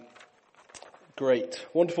Great.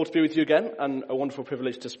 Wonderful to be with you again, and a wonderful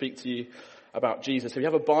privilege to speak to you about Jesus. If you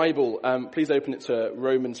have a Bible, please open it to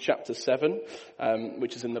Romans chapter 7,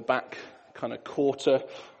 which is in the back kind of quarter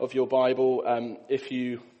of your Bible. If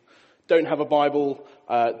you don't have a Bible,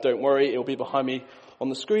 don't worry, it will be behind me on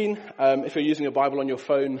the screen. If you're using a Bible on your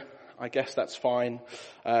phone, I guess that's fine.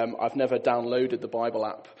 I've never downloaded the Bible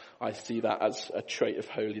app. I see that as a trait of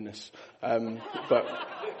holiness. But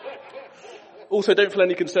also, don't feel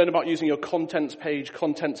any concern about using your contents page.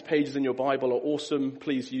 Contents pages in your Bible are awesome.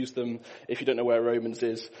 Please use them if you don't know where Romans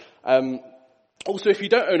is. Also, if you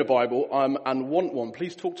don't own a Bible and want one,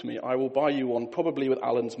 please talk to me. I will buy you one, probably with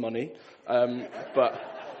Alan's money, but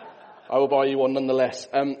I will buy you one nonetheless.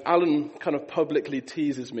 Alan kind of publicly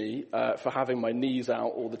teases me for having my knees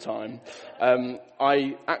out all the time.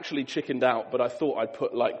 I actually chickened out, but I thought I'd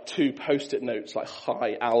put like 2 post-it notes like,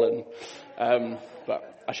 "Hi, Alan."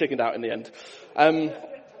 But I chickened out in the end.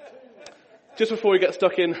 Just before we get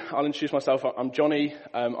stuck in, I'll introduce myself. I'm Jonny.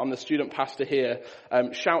 I'm the student pastor here.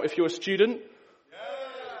 Shout if you're a student.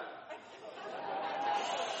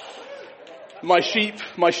 My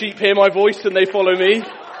sheep hear my voice and they follow me.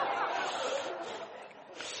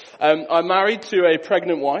 I'm married to a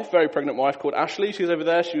pregnant wife, very pregnant wife called Ashley. She's over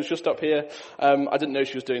there. She was just up here. I didn't know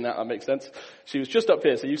she was doing that. That makes sense. She was just up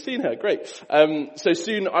here, so you've seen her. Great. So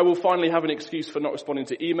soon I will finally have an excuse for not responding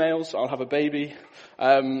to emails. I'll have a baby.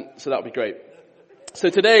 So that'll be great. So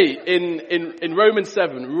today in Romans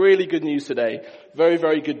 7, really good news today. Very,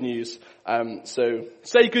 very good news. So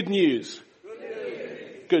say good news.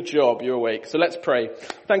 Good job, you're awake. So let's pray.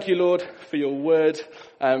 Thank you, Lord, for your word.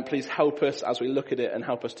 Please help us as we look at it and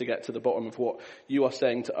help us to get to the bottom of what you are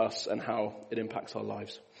saying to us and how it impacts our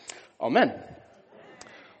lives. Amen.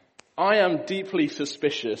 I am deeply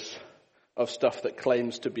suspicious of stuff that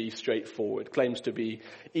claims to be straightforward, claims to be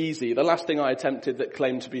easy. The last thing I attempted that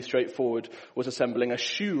claimed to be straightforward was assembling a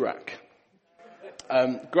shoe rack.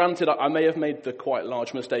 Granted, I may have made the quite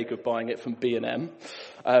large mistake of buying it from B&M,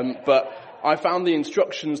 but I found the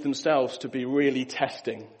instructions themselves to be really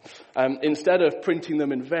testing. Instead of printing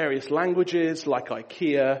them in various languages like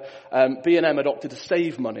IKEA, B&M adopted to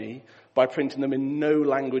save money by printing them in no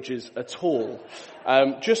languages at all.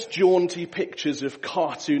 Just jaunty pictures of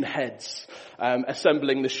cartoon heads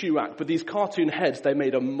assembling the shoe rack. But these cartoon heads, they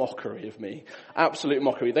made a mockery of me. Absolute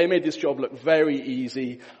mockery. They made this job look very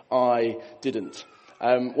easy. I didn't.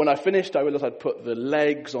 When I finished, I realized I'd put the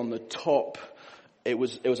legs on the top. It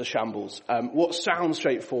was a shambles. What sounds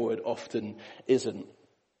straightforward often isn't.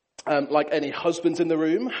 Like any husbands in the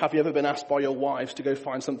room, have you ever been asked by your wives to go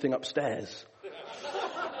find something upstairs?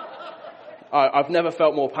 I've never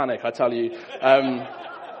felt more panic, I tell you.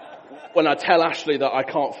 When I tell Ashley that I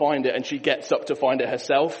can't find it and she gets up to find it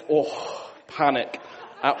herself, panic.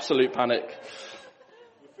 Absolute panic.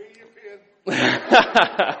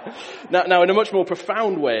 Now, in a much more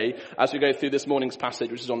profound way, as we go through this morning's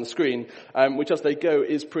passage, which is on the screen, which as they go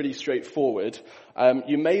is pretty straightforward,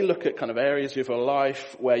 you may look at kind of areas of your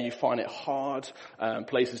life where you find it hard,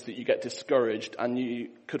 places that you get discouraged, and you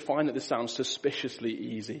could find that this sounds suspiciously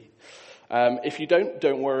easy. If you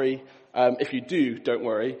don't worry. If you do, don't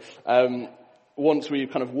worry. Once we've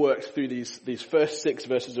kind of worked through these first 6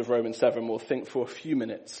 verses of Romans 7, we'll think for a few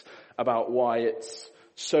minutes about why it's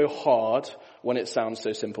so hard when it sounds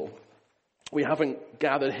so simple. We haven't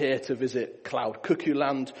gathered here to visit cloud cuckoo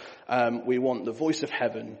land. We want the voice of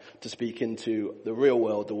heaven to speak into the real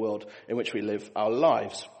world, the world in which we live our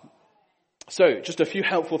lives. So, just a few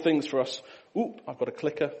helpful things for us. I've got a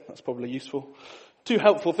clicker. That's probably useful. 2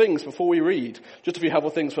 helpful things before we read. Just a few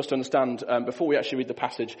helpful things for us to understand before we actually read the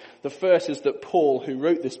passage. The first is that Paul, who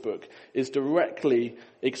wrote this book, is directly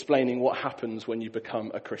explaining what happens when you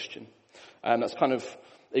become a Christian. That's kind of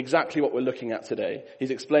exactly what we're looking at today.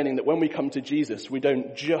 He's explaining that when we come to Jesus, we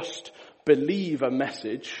don't just believe a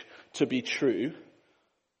message to be true.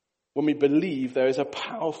 When we believe, there is a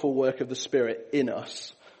powerful work of the Spirit in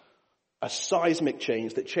us, a seismic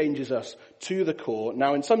change that changes us to the core.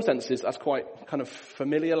 Now, in some senses, that's quite kind of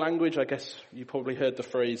familiar language. I guess you probably heard the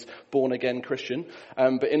phrase born-again Christian.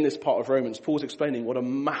 But in this part of Romans, Paul's explaining what a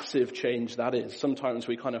massive change that is. Sometimes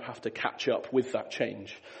we kind of have to catch up with that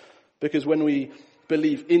change. Because when we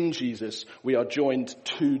believe in Jesus, we are joined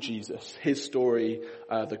to Jesus. His story,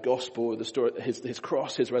 the gospel, the story, his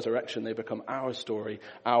cross, his resurrection, they become our story,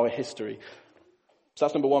 our history. So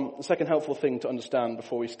that's number one. The second helpful thing to understand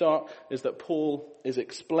before we start is that Paul is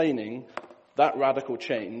explaining that radical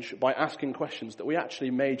change by asking questions that we actually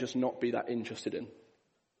may just not be that interested in.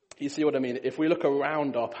 You see what I mean? If we look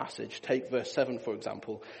around our passage, take verse 7 for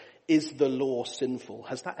example, is the law sinful?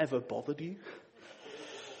 Has that ever bothered you?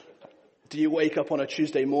 Do you wake up on a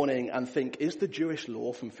Tuesday morning and think, is the Jewish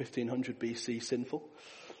law from 1500 BC sinful?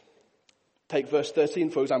 Take verse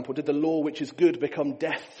 13, for example. Did the law which is good become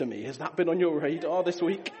death to me? Has that been on your radar this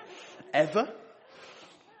week? Ever?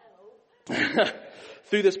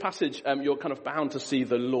 Through this passage, you're kind of bound to see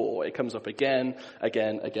the law. It comes up again.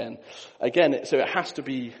 So it has to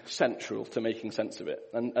be central to making sense of it.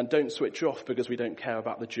 And don't switch off because we don't care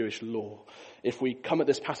about the Jewish law. If we come at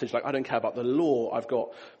this passage like, I don't care about the law, I've got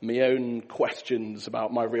my own questions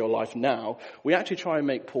about my real life now, we actually try and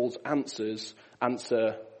make Paul's answers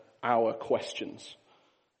answer our questions.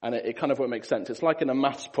 And it kind of won't make sense. It's like in a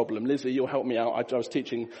maths problem. Lizzie, you'll help me out. I was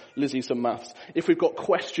teaching Lizzie some maths. If we've got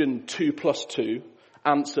question 2 plus 2,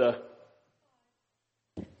 answer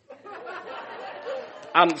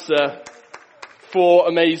 4,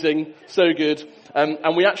 amazing, so good.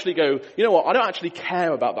 And we actually go, you know what, I don't actually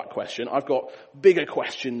care about that question. I've got bigger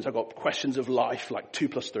questions. I've got questions of life, like 2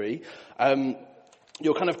 plus 3.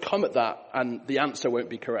 You'll kind of come at that and the answer won't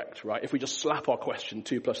be correct, right? If we just slap our question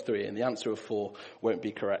 2 plus 3 and the answer of 4 won't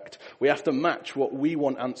be correct. We have to match what we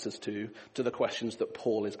want answers to the questions that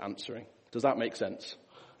Paul is answering. Does that make sense?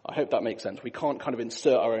 I hope that makes sense. We can't kind of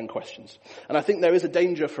insert our own questions. And I think there is a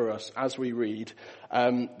danger for us as we read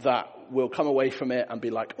that we'll come away from it and be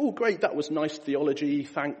like, oh, great, that was nice theology.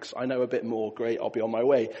 Thanks, I know a bit more. Great, I'll be on my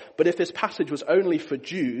way. But if this passage was only for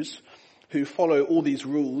Jews who follow all these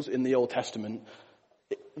rules in the Old Testament,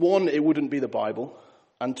 1, it wouldn't be the Bible.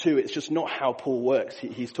 And 2, it's just not how Paul works.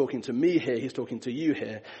 He's talking to me here. He's talking to you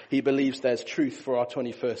here. He believes there's truth for our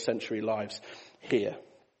 21st century lives here.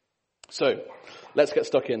 So, let's get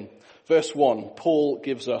stuck in. Verse 1, Paul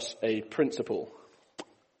gives us a principle.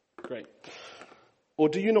 Great. Or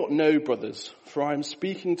do you not know, brothers, for I am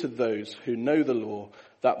speaking to those who know the law,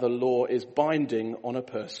 that the law is binding on a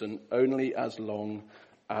person only as long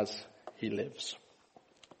as he lives.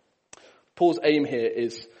 Paul's aim here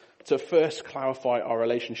is to first clarify our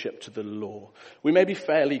relationship to the law. We may be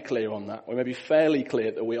fairly clear on that. We may be fairly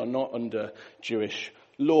clear that we are not under Jewish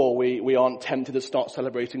law. We aren't tempted to start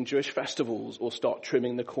celebrating Jewish festivals or start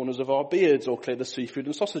trimming the corners of our beards or clear the seafood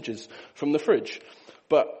and sausages from the fridge.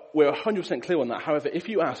 But we're 100% clear on that. However, if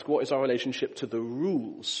you ask what is our relationship to the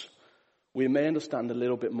rules, we may understand a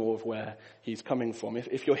little bit more of where he's coming from.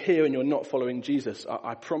 If you're here and you're not following Jesus,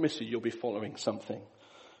 I promise you you'll be following something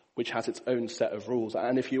which has its own set of rules.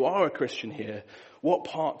 And if you are a Christian here, what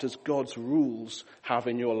part does God's rules have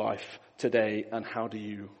in your life today, and how do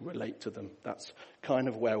you relate to them? That's kind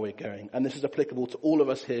of where we're going. And this is applicable to all of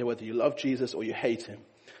us here, whether you love Jesus or you hate him.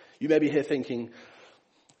 You may be here thinking,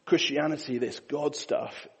 Christianity, this God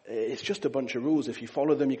stuff, it's just a bunch of rules. If you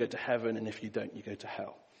follow them, you go to heaven, and if you don't, you go to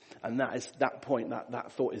hell. And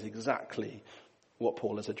that thought is exactly what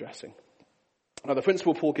Paul is addressing. Now, the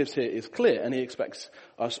principle Paul gives here is clear, and he expects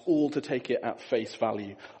us all to take it at face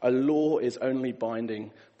value. A law is only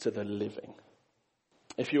binding to the living.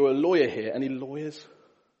 If you're a lawyer here, any lawyers?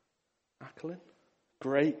 Ackland?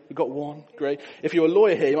 Great. We've got one. Great. If you're a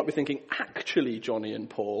lawyer here, you might be thinking, actually, Jonny and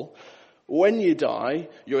Paul, when you die,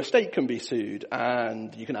 your estate can be sued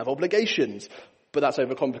and you can have obligations. But that's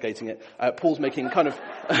overcomplicating it. Paul's making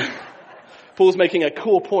a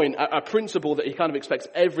core point, a principle that he kind of expects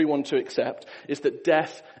everyone to accept, is that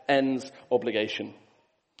death ends obligation.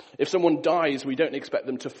 If someone dies, we don't expect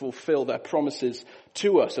them to fulfill their promises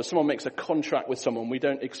to us. If someone makes a contract with someone, we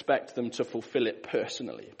don't expect them to fulfill it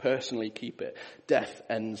personally keep it. Death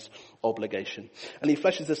ends obligation. And he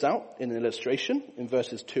fleshes this out in an illustration in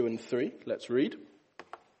verses 2 and 3. Let's read.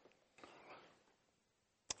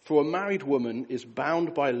 For a married woman is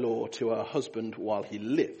bound by law to her husband while he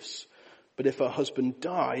lives. But if her husband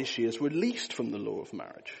dies, she is released from the law of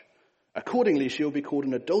marriage. Accordingly, she will be called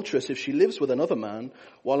an adulteress if she lives with another man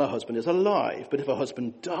while her husband is alive. But if her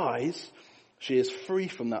husband dies, she is free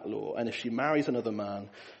from that law. And if she marries another man,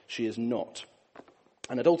 she is not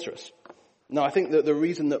an adulteress. Now, I think that the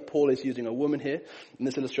reason that Paul is using a woman here in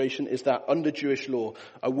this illustration is that under Jewish law,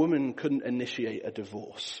 a woman couldn't initiate a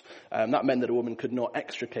divorce. That meant that a woman could not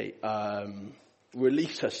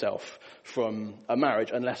release herself from a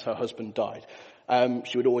marriage unless her husband died.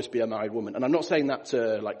 She would always be a married woman. And I'm not saying that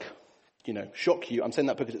to shock you. I'm saying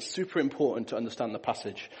that because it's super important to understand the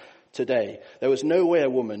passage today. There was no way a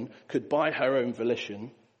woman could, by her own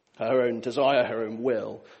volition, her own desire, her own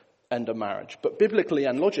will, end a marriage. But biblically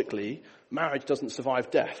and logically, marriage doesn't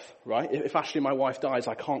survive death, right? If Ashley, my wife, dies,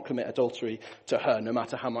 I can't commit adultery to her, no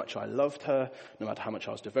matter how much I loved her, no matter how much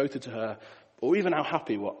I was devoted to her, or even how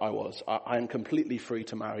happy I was. I am completely free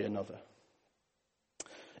to marry another.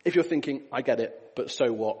 If you're thinking, I get it, but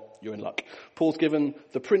so what? You're in luck. Paul's given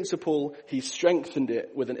the principle, he strengthened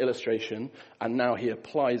it with an illustration, and now he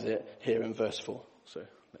applies it here in verse 4. So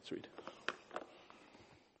let's read.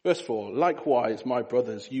 Verse 4, likewise, my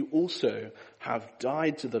brothers, you also have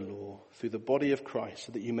died to the law through the body of Christ,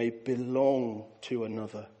 so that you may belong to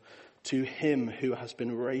another, to him who has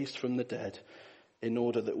been raised from the dead, in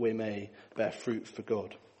order that we may bear fruit for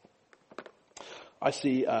God. I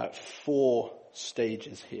see 4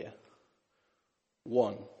 stages here.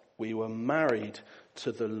 1, we were married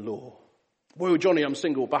to the law. Whoa, Johnny, I'm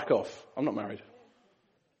single, back off. I'm not married.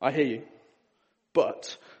 I hear you.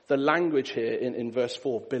 But the language here in verse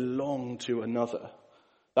 4, belong to another.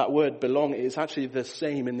 That word belong is actually the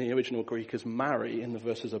same in the original Greek as marry in the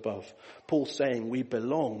verses above. Paul's saying we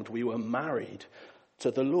belonged, we were married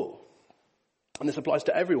to the law. And this applies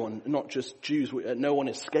to everyone, not just Jews. No one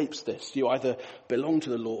escapes this. You either belong to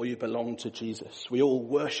the law or you belong to Jesus. We all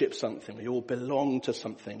worship something. We all belong to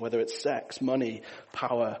something, whether it's sex, money,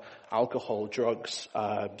 power, alcohol, drugs,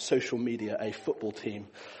 social media, a football team.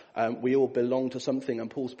 We all belong to something. And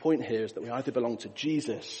Paul's point here is that we either belong to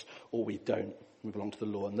Jesus or we don't. We belong to the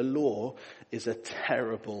law. And the law is a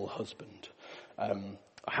terrible husband.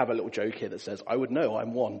 I have a little joke here that says, I would know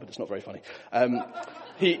I'm one, but it's not very funny.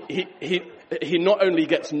 He not only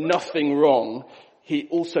gets nothing wrong, he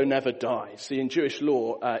also never dies. See, in Jewish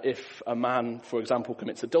law, if a man, for example,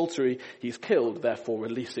 commits adultery, he's killed, therefore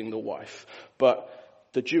releasing the wife. But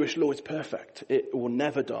the Jewish law is perfect. It will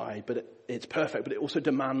never die, but it's perfect, but it also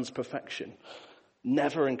demands perfection.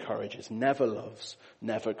 Never encourages, never loves,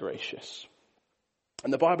 never gracious.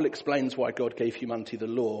 And the Bible explains why God gave humanity the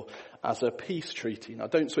law as a peace treaty. Now,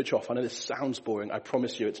 don't switch off. I know this sounds boring. I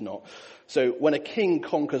promise you it's not. So when a king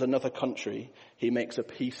conquers another country, he makes a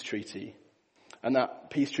peace treaty. And that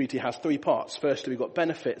peace treaty has 3 parts. Firstly, we've got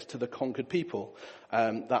benefits to the conquered people.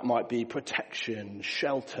 That might be protection,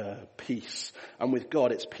 shelter, peace. And with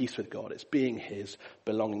God, it's peace with God. It's being his,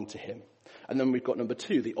 belonging to him. And then we've got number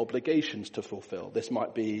 2, the obligations to fulfill. This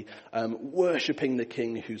might be worshipping the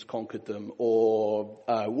king who's conquered them, or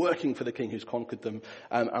working for the king who's conquered them.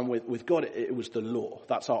 And with God, it was the law.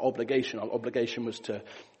 That's our obligation. Our obligation was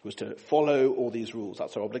to follow all these rules.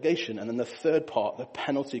 That's our obligation. And then the 3rd part, the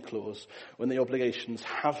penalty clause, when the obligations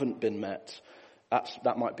haven't been met,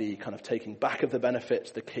 that might be kind of taking back of the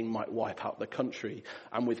benefits. The king might wipe out the country.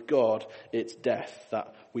 And with God, it's death,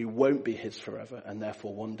 that we won't be his forever, and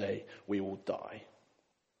therefore one day we will die.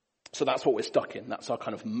 So that's what we're stuck in. That's our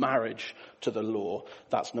kind of marriage to the law.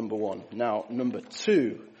 That's number 1. Now, number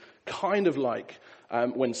 2, kind of like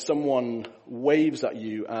when someone waves at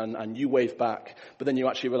you and you wave back, but then you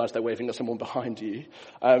actually realize they're waving at someone behind you.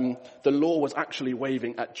 The law was actually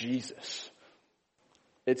waving at Jesus.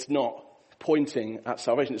 It's not pointing at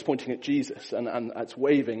salvation, it's pointing at Jesus, and it's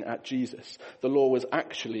waving at Jesus. The law was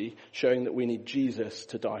actually showing that we need Jesus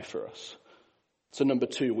to die for us. So number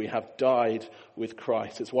 2, we have died with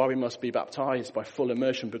Christ. It's why we must be baptized by full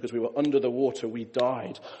immersion, because we were under the water, we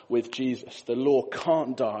died with Jesus. The law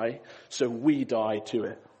can't die, so we die to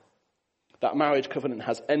it. That marriage covenant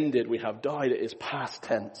has ended, we have died, it is past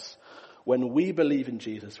tense. When we believe in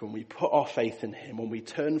Jesus, when we put our faith in him, when we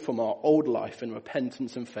turn from our old life in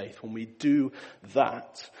repentance and faith, when we do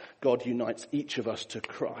that, God unites each of us to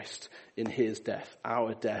Christ in his death.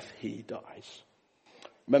 Our death, he dies.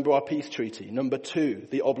 Remember our peace treaty. Number 2,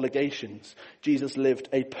 the obligations. Jesus lived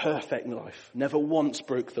a perfect life, never once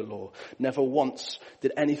broke the law, never once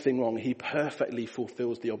did anything wrong. He perfectly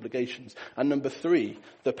fulfills the obligations. And number 3,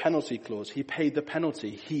 the penalty clause. He paid the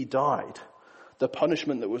penalty. He died. The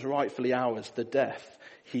punishment that was rightfully ours, the death,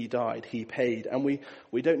 he died, he paid. And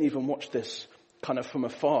we don't even watch this kind of from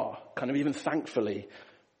afar, kind of even thankfully.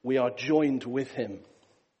 We are joined with him.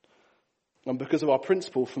 And because of our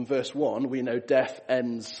principle from verse 1, we know death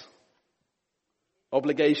ends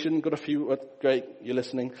obligation. Got a few, great, you're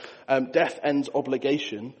listening. Death ends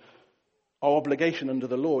obligation. Our obligation under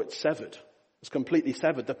the law, it's severed. It's completely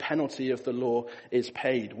severed. The penalty of the law is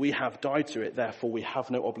paid. We have died to it, therefore we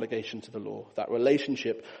have no obligation to the law. That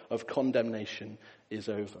relationship of condemnation is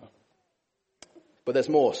over. But there's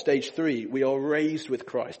more. Stage 3, we are raised with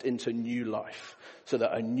Christ into new life, so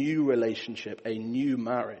that a new relationship, a new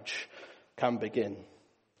marriage can begin.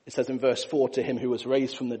 It says in verse 4, to him who was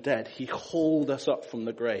raised from the dead, he hauled us up from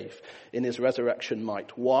the grave in his resurrection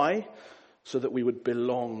might. Why? So that we would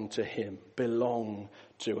belong to him, belong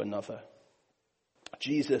to another.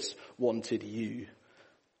 Jesus wanted you,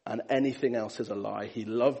 and anything else is a lie. He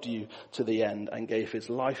loved you to the end and gave his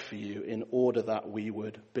life for you in order that we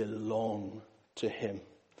would belong to him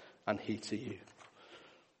and he to you.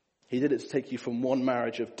 He did it to take you from one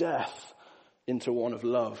marriage of death into one of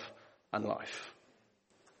love and life.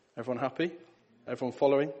 Everyone happy? Everyone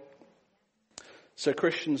following? So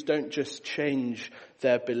Christians don't just change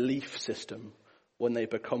their belief system when they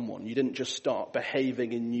become one. You didn't just start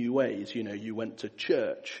behaving in new ways. You went to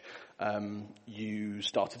church. You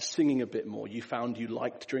started singing a bit more. You found you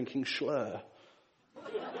liked drinking Schlur.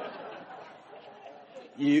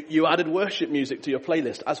 You added worship music to your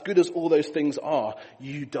playlist. As good as all those things are,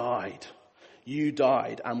 you died. You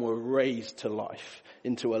died and were raised to life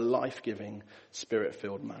into a life-giving,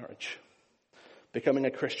 spirit-filled marriage. Becoming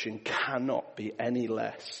a Christian cannot be any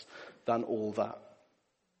less than all that.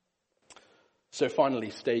 So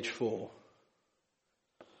finally, stage 4.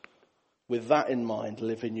 With that in mind,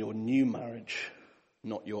 live in your new marriage,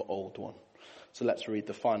 not your old one. So let's read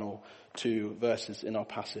the final 2 verses in our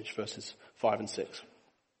passage, verses 5 and 6.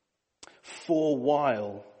 For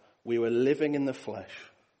while we were living in the flesh,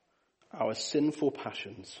 our sinful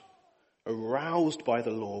passions, aroused by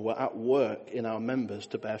the law, were at work in our members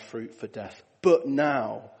to bear fruit for death. But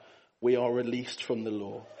now we are released from the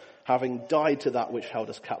law, having died to that which held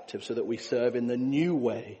us captive, so that we serve in the new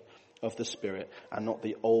way of the Spirit and not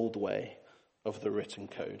the old way of the written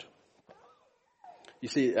code. You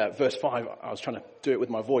see, verse 5, I was trying to do it with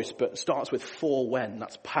my voice, but it starts with for when,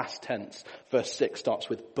 that's past tense. Verse 6 starts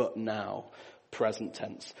with but now, present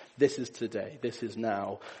tense. This is today, this is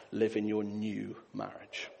now, live in your new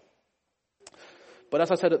marriage. But as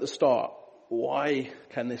I said at the start, why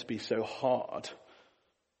can this be so hard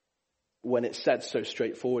when it's said so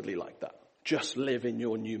straightforwardly like that? Just live in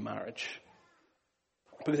your new marriage.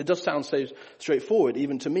 Because it does sound so straightforward,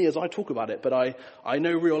 even to me as I talk about it, but I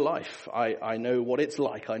know real life. I know what it's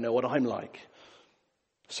like. I know what I'm like.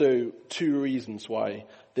 So 2 reasons why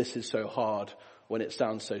this is so hard when it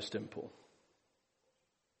sounds so simple.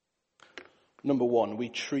 Number 1, we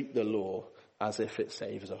treat the law as if it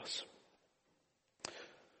saves us.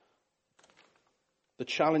 The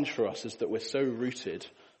challenge for us is that we're so rooted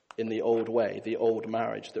in the old way, the old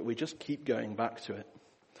marriage, that we just keep going back to it.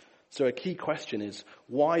 So a key question is,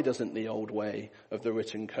 why doesn't the old way of the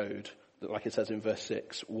written code, like it says in verse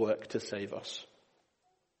 6, work to save us?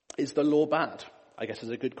 Is the law bad? I guess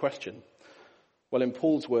is a good question. Well, in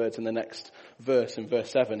Paul's words in the next verse, in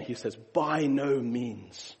verse 7, he says, by no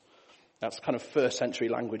means. That's kind of first century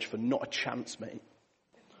language for not a chance, mate.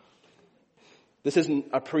 This isn't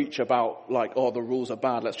a preach about like, oh, the rules are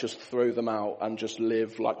bad, let's just throw them out and just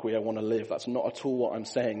live like we want to live. That's not at all what I'm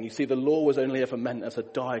saying. You see, the law was only ever meant as a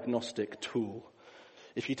diagnostic tool.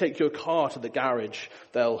 If you take your car to the garage,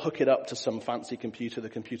 they'll hook it up to some fancy computer. The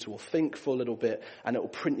computer will think for a little bit and it will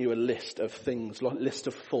print you a list of things, list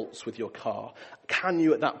of faults with your car. Can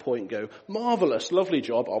you at that point go, marvelous, lovely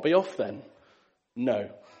job, I'll be off then? No.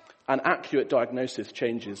 An accurate diagnosis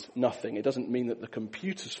changes nothing. It doesn't mean that the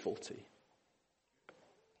computer's faulty.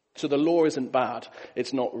 So the law isn't bad.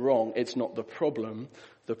 It's not wrong. It's not the problem.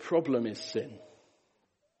 The problem is sin.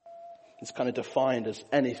 It's kind of defined as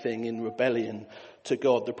anything in rebellion to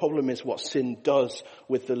God. The problem is what sin does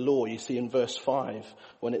with the law. You see in verse 5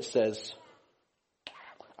 when it says,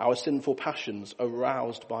 our sinful passions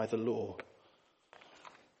aroused by the law.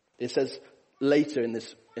 It says later in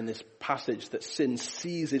this passage that sin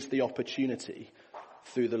seizes the opportunity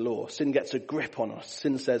through the law. Sin gets a grip on us.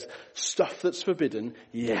 Sin says, stuff that's forbidden,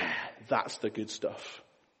 yeah, that's the good stuff.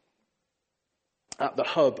 At the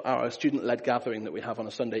Hub, our student-led gathering that we have on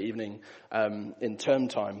a Sunday evening in term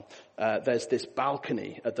time, there's this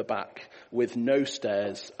balcony at the back with no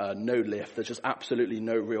stairs, no lift. There's just absolutely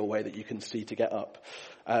no real way that you can see to get up.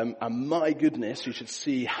 And my goodness, you should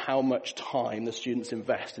see how much time the students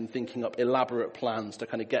invest in thinking up elaborate plans to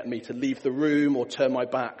kind of get me to leave the room or turn my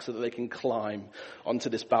back so that they can climb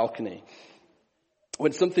onto this balcony.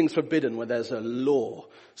 When something's forbidden, when there's a law,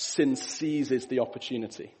 sin seizes the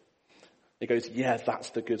opportunity. It goes, yeah, that's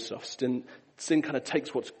the good stuff. Sin kind of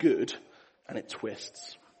takes what's good and it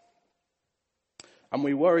twists. And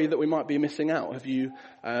we worry that we might be missing out. Have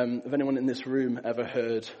anyone in this room ever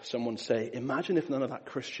heard someone say, imagine if none of that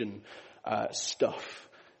Christian stuff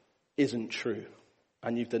isn't true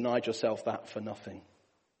and you've denied yourself that for nothing?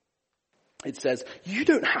 It says, you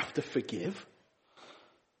don't have to forgive.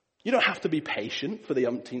 You don't have to be patient for the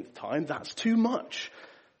umpteenth time. That's too much.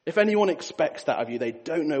 If anyone expects that of you, they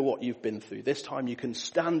don't know what you've been through. This time you can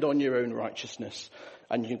stand on your own righteousness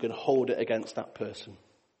and you can hold it against that person.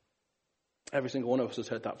 Every single one of us has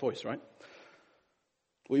heard that voice, right?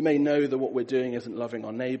 We may know that what we're doing isn't loving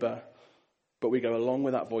our neighbor, but we go along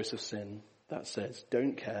with that voice of sin that says,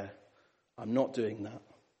 don't care, I'm not doing that,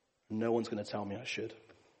 and no one's going to tell me I should.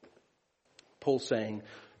 Paul's saying,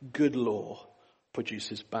 good law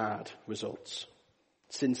produces bad results.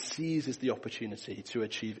 Sin seizes the opportunity to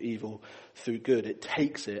achieve evil through good. It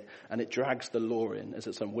takes it and it drags the law in as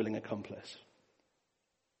its unwilling accomplice.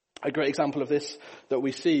 A great example of this that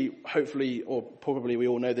we see, hopefully, or probably we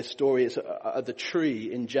all know this story, is the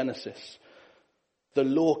tree in Genesis. The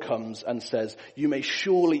law comes and says, you may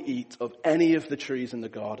surely eat of any of the trees in the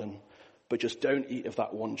garden, but just don't eat of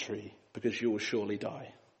that one tree because you will surely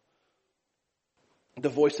die. The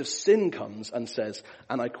voice of sin comes and says,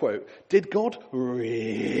 and I quote, did God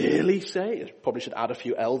really say, probably should add a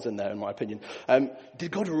few L's in there in my opinion,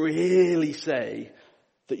 did God really say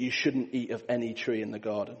that you shouldn't eat of any tree in the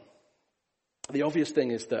garden? The obvious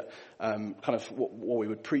thing is that kind of what we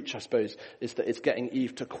would preach, I suppose, is that it's getting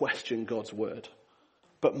Eve to question God's word.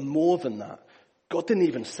 But more than that, God didn't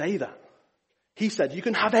even say that. He said, you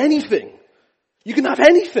can have anything. You can have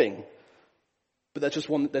anything. But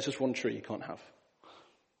there's just one tree you can't have.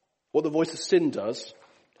 What the voice of sin does,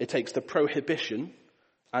 it takes the prohibition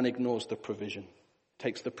and ignores the provision.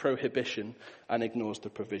 Takes the prohibition and ignores the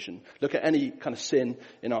provision. Look at any kind of sin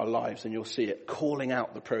in our lives and you'll see it calling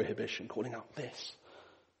out the prohibition, calling out this,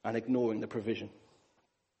 and ignoring the provision.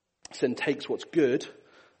 Sin takes what's good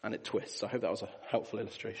and it twists. I hope that was a helpful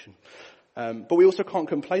illustration. But we also can't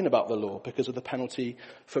complain about the law because of the penalty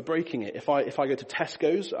for breaking it. If I go to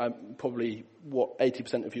Tesco's, probably what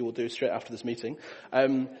 80% of you will do straight after this meeting,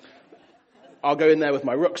 I'll go in there with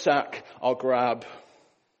my rucksack, I'll grab,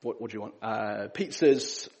 what do you want?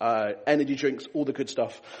 Pizzas, energy drinks, all the good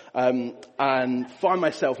stuff, and find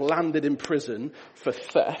myself landed in prison for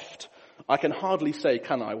theft. I can hardly say,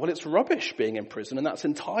 can I? Well, it's rubbish being in prison, and that's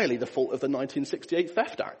entirely the fault of the 1968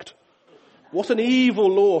 Theft Act. What an evil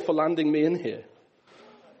law for landing me in here.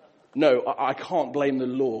 No, I can't blame the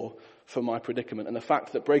law for my predicament. And the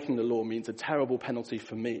fact that breaking the law means a terrible penalty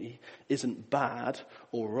for me isn't bad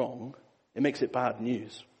or wrong. It makes it bad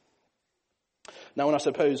news. Now, I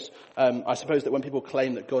suppose that when people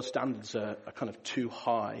claim that God's standards are kind of too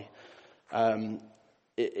high,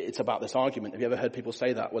 it's about this argument. Have you ever heard people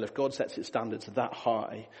say that? Well, if God sets his standards that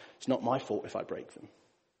high, it's not my fault if I break them.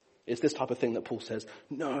 It's this type of thing that Paul says,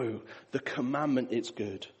 no, the commandment is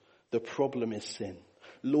good. The problem is sin.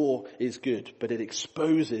 Law is good, but it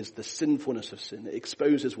exposes the sinfulness of sin. It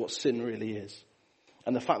exposes what sin really is.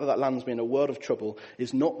 And the fact that lands me in a world of trouble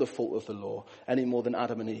is not the fault of the law any more than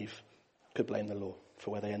Adam and Eve could blame the law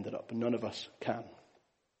for where they ended up. None of us can.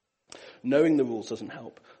 Knowing the rules doesn't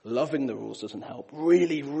help. Loving the rules doesn't help.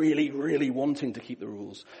 Really, really, really wanting to keep the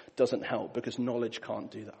rules doesn't help because knowledge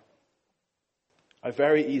can't do that. I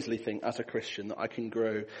very easily think as a Christian that I can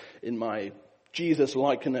grow in my Jesus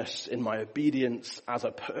likeness, in my obedience as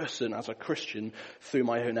a person, as a Christian, through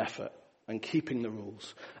my own effort and keeping the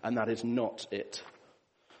rules. And that is not it.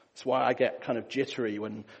 That's why I get kind of jittery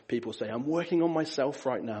when people say, I'm working on myself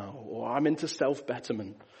right now, or I'm into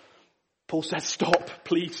self-betterment. Paul says, stop,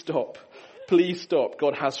 please stop, please stop.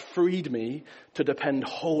 God has freed me to depend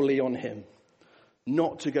wholly on him,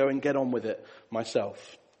 not to go and get on with it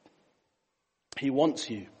myself. He wants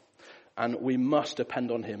you, and we must depend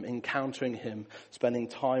on him, encountering him, spending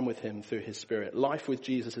time with him through his Spirit. Life with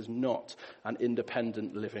Jesus is not an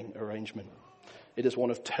independent living arrangement. It is one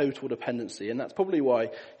of total dependency. And that's probably why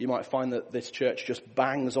you might find that this church just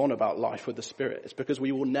bangs on about life with the Spirit. It's because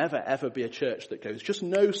we will never, ever be a church that goes, just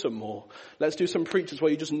know some more. Let's do some preachers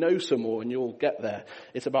where you just know some more and you'll get there.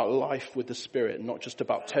 It's about life with the Spirit, not just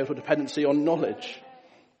about total dependency on knowledge.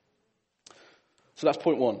 So that's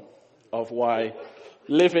point one of why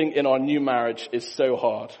living in our new marriage is so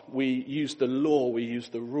hard. We use the law, we use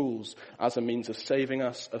the rules as a means of saving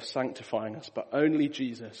us, of sanctifying us. But only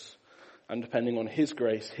Jesus, and depending on his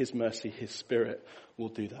grace, his mercy, his Spirit, will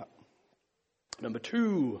do that. Number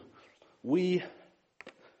two, if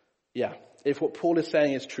what Paul is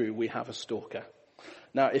saying is true, we have a stalker.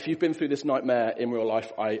 Now, if you've been through this nightmare in real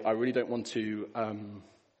life, I really don't want to,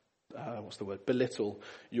 belittle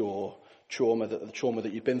your trauma, the trauma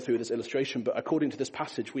that you've been through, this illustration. But according to this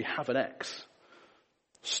passage, we have an ex,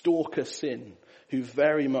 stalker sin, who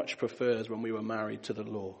very much prefers when we were married to the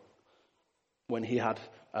law, when he had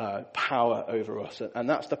power over us. And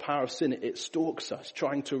that's the power of sin. It stalks us,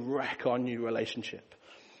 trying to wreck our new relationship.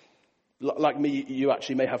 Like me, you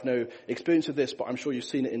actually may have no experience of this, but I'm sure you've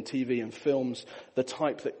seen it in TV and films. The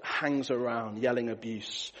type that hangs around yelling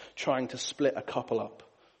abuse, trying to split a couple up.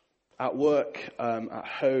 At work, at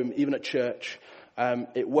home, even at church,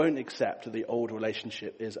 it won't accept that the old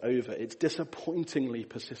relationship is over. It's disappointingly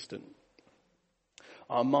persistent.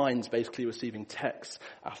 Our minds basically receiving text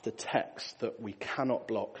after text that we cannot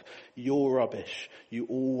block. You're rubbish. You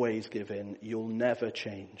always give in. You'll never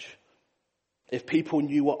change. If people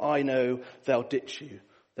knew what I know, they'll ditch you.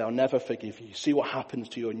 They'll never forgive you. See what happens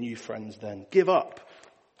to your new friends then. Give up.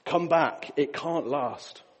 Come back. It can't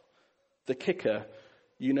last. The kicker,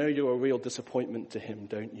 you know you're a real disappointment to him,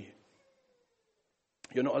 don't you?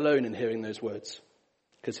 You're not alone in hearing those words,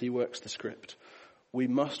 because he works the script. We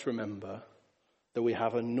must remember that we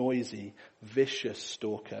have a noisy, vicious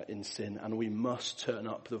stalker in sin, and we must turn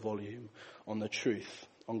up the volume on the truth,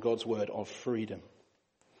 on God's word of freedom.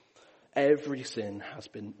 Every sin has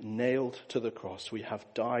been nailed to the cross. We have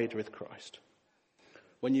died with Christ.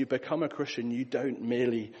 When you become a Christian, you don't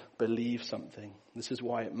merely believe something. This is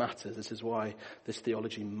why it matters. This is why this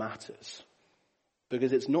theology matters.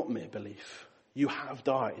 Because it's not mere belief. You have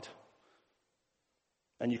died.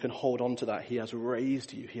 And you can hold on to that. He has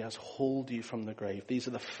raised you. He has hauled you from the grave. These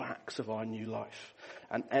are the facts of our new life.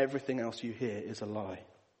 And everything else you hear is a lie.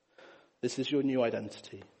 This is your new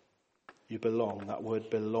identity. You belong. That word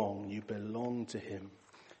belong. You belong to him.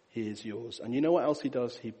 He is yours. And you know what else he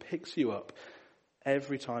does? He picks you up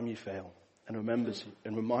every time you fail and remembers you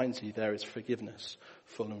and reminds you there is forgiveness,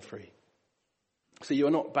 full and free. So you're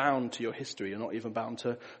not bound to your history. You're not even bound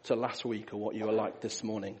to last week or what you were like this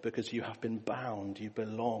morning, because you have been bound. You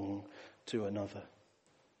belong to another.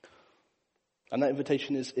 And that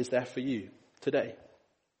invitation is there for you today.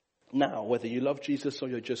 Now, whether you love Jesus or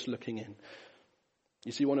you're just looking in.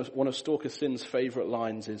 You see, one of Stalker Sin's favourite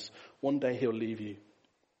lines is, one day he'll leave you.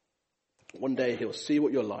 One day he'll see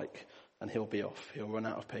what you're like and he'll be off. He'll run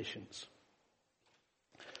out of patience.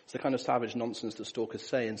 It's the kind of savage nonsense that stalkers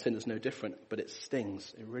say, and sin is no different, but it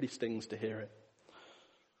stings. It really stings to hear it.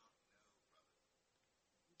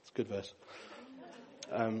 It's a good verse.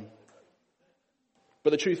 But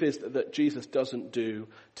the truth is that Jesus doesn't do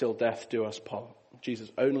till death do us part.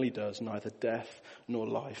 Jesus only does. Neither death nor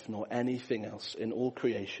life nor anything else in all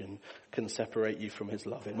creation can separate you from his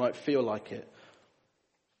love. It might feel like it,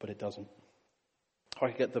 but it doesn't. If I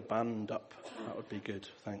could get the band up, that would be good.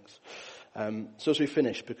 Thanks. So as we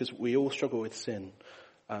finish, because we all struggle with sin,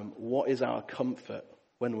 what is our comfort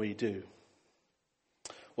when we do?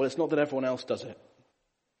 Well, it's not that everyone else does it.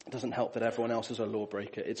 It doesn't help that everyone else is a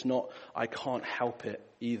lawbreaker. It's not, I can't help it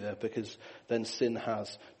either, because then sin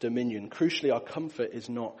has dominion. Crucially, our comfort is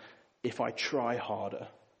not, if I try harder,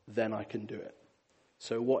 then I can do it.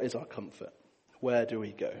 So what is our comfort? Where do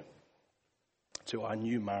we go? To our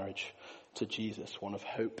new marriage to Jesus, one of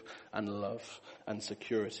hope and love and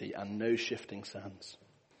security and no shifting sands.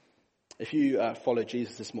 If you follow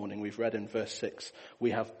Jesus this morning, we've read in verse 6, we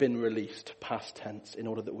have been released, past tense, in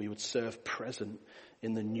order that we would serve present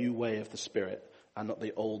in the new way of the Spirit and not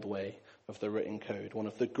the old way of the written code. One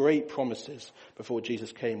of the great promises before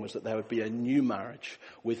Jesus came was that there would be a new marriage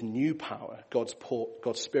with new power, God's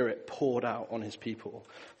Spirit poured out on his people,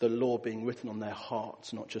 the law being written on their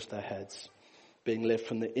hearts, not just their heads, being lived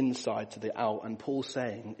from the inside to the out. And Paul's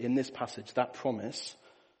saying in this passage, that promise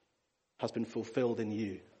has been fulfilled in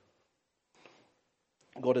you.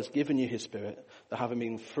 God has given you his Spirit, that having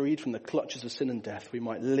been freed from the clutches of sin and death, we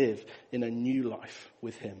might live in a new life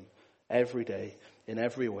with him every day, in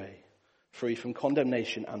every way, free from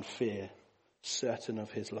condemnation and fear, certain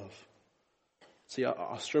of his love. See,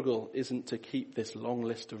 our struggle isn't to keep this long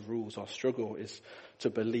list of rules. Our struggle is to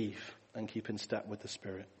believe and keep in step with the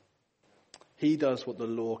Spirit. He does what the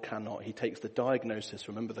law cannot. He takes the diagnosis,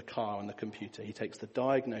 remember the car and the computer, he takes the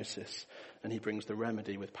diagnosis and he brings the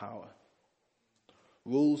remedy with power.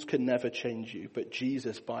 Rules can never change you, but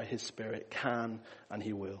Jesus by his Spirit can, and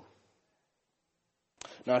he will.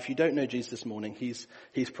 Now, if you don't know Jesus this morning, he's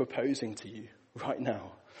proposing to you right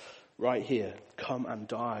now, right here, come and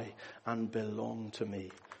die and belong to me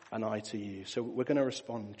and I to you. So we're going to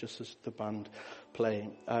respond just as the band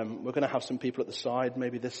playing. We're going to have some people at the side,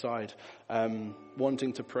 maybe this side,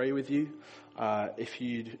 wanting to pray with you. If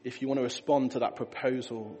you want to respond to that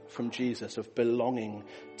proposal from Jesus of belonging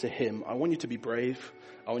to him, I want you to be brave.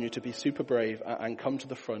 I want you to be super brave and come to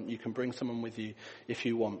the front. You can bring someone with you if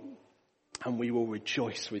you want. And we will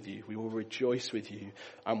rejoice with you. We will rejoice with you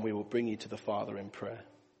and we will bring you to the Father in prayer.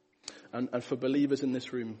 And for believers in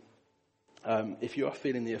this room, if you are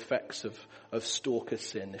feeling the effects of stalker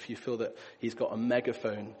sin, if you feel that he's got a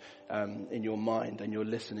megaphone in your mind and you're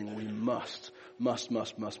listening, we must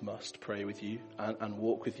pray with you and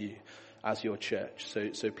walk with you as your church.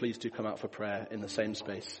 So please do come out for prayer in the same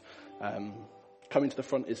space. Coming to the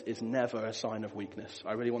front is never a sign of weakness.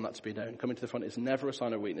 I really want that to be known. Coming to the front is never a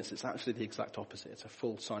sign of weakness. It's actually the exact opposite. It's a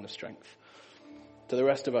full sign of strength. To the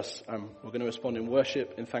rest of us, we're going to respond in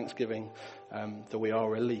worship, in thanksgiving, that we are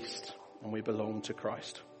released and we belong to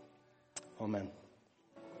Christ. Amen.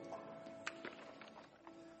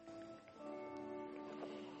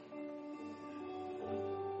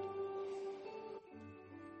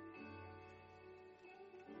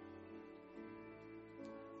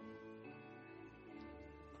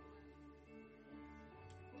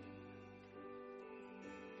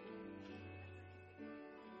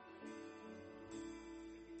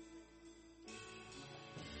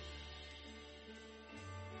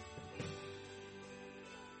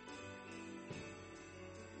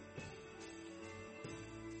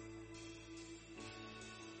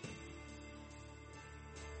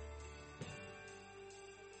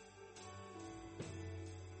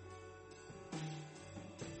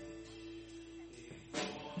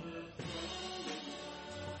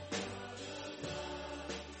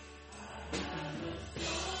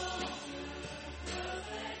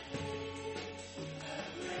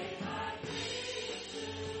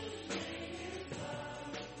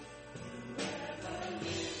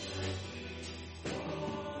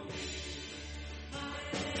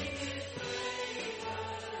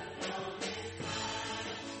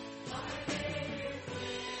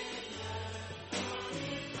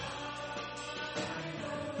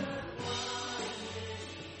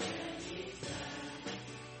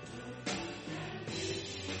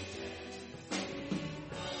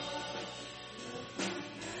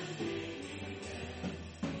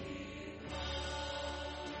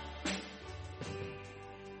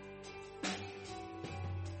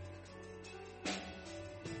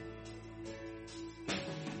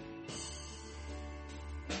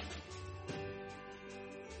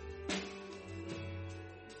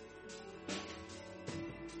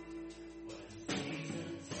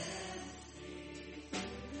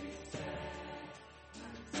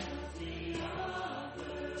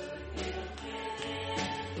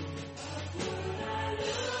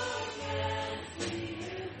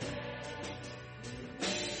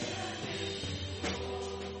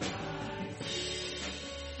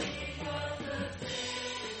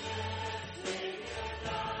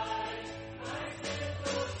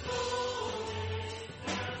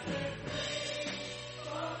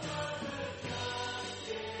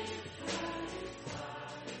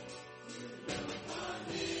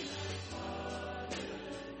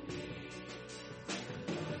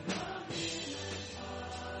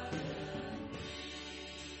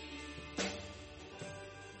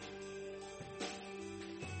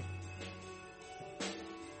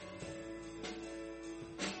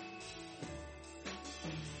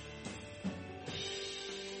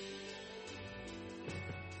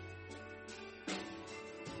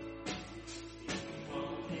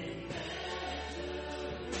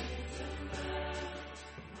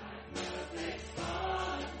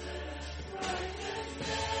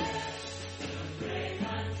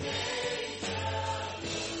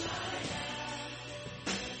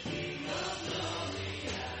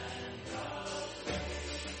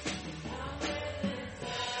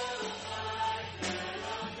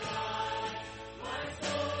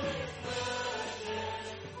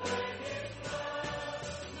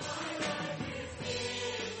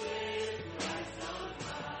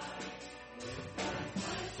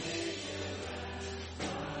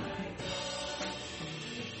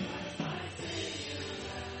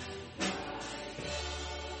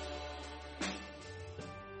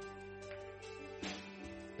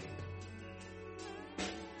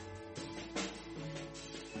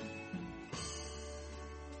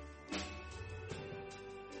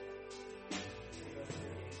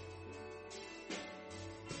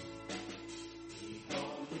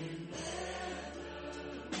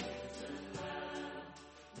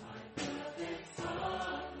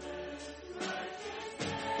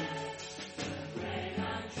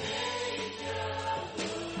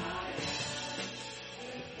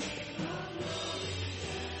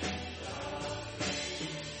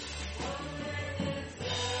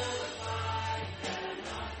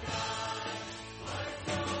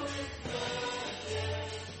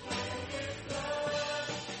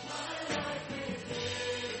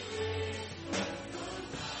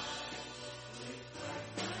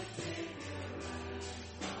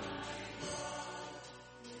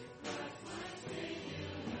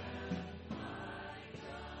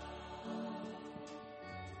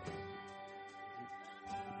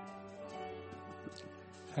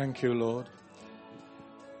 Thank you, Lord.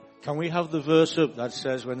 Can we have the verse up that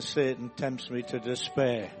says, when Satan tempts me to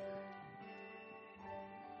despair?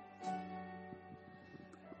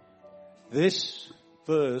 This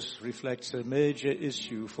verse reflects a major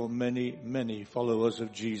issue for many, many followers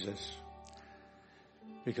of Jesus.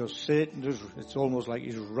 Because Satan, it's almost like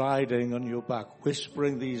he's riding on your back,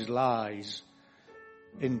 whispering these lies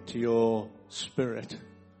into your spirit.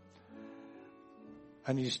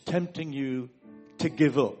 And he's tempting you to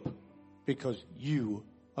give up because you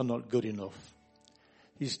are not good enough.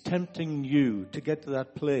 He's tempting you to get to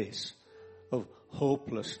that place of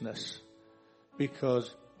hopelessness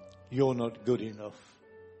because you're not good enough.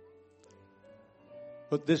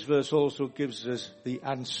 But this verse also gives us the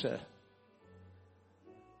answer.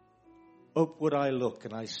 Upward I look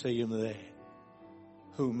and I see him there,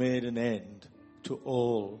 who made an end to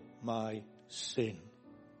all my sin.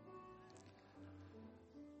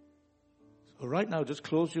 So right now, just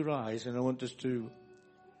close your eyes, and I want us to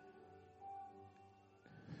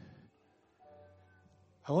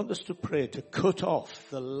pray to cut off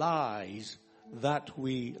the lies that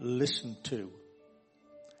we listen to.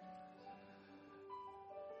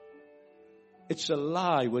 It's a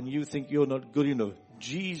lie when you think you're not good enough.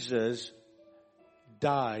 Jesus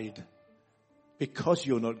died because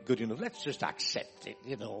you're not good enough. Let's just accept it,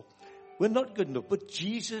 We're not good enough, but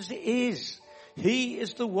Jesus is. He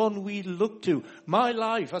is the one we look to. My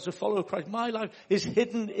life as a follower of Christ, my life is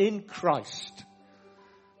hidden in Christ.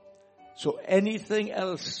 So anything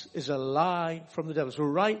else is a lie from the devil. So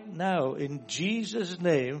right now, in Jesus'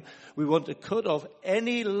 name, we want to cut off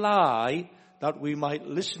any lie that we might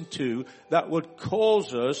listen to that would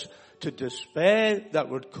cause us to despair, that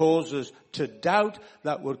would cause us to doubt,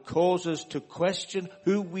 that would cause us to question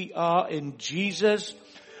who we are in Jesus.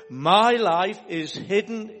 My life is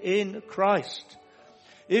hidden in Christ.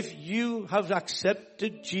 If you have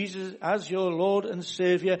accepted Jesus as your Lord and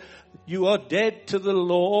Savior, you are dead to the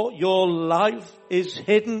law. Your life is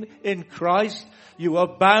hidden in Christ. You are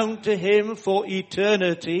bound to Him for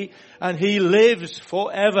eternity, and He lives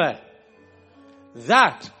forever.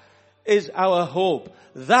 That is our hope.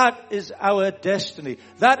 That is our destiny.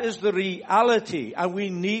 That is the reality. And we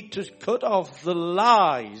need to cut off the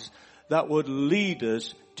lies that would lead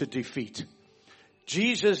us to defeat.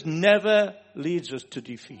 Jesus never leads us to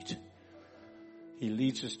defeat. He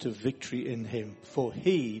leads us to victory in Him, for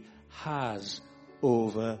He has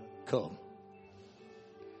overcome.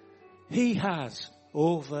 He has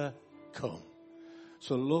overcome.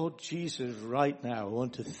 So Lord Jesus, right now, I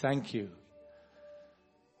want to thank you.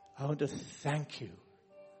 I want to thank you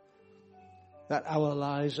that our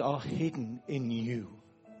lives are hidden in you,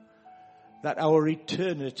 that our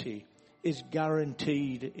eternity is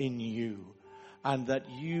guaranteed in you, and that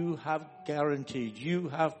you have guaranteed, you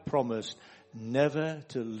have promised never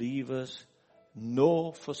to leave us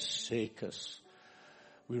nor forsake us.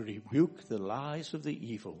 We rebuke the lies of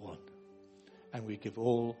the evil one, and we give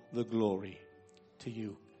all the glory to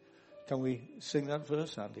you. Can we sing that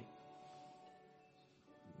verse, Andy?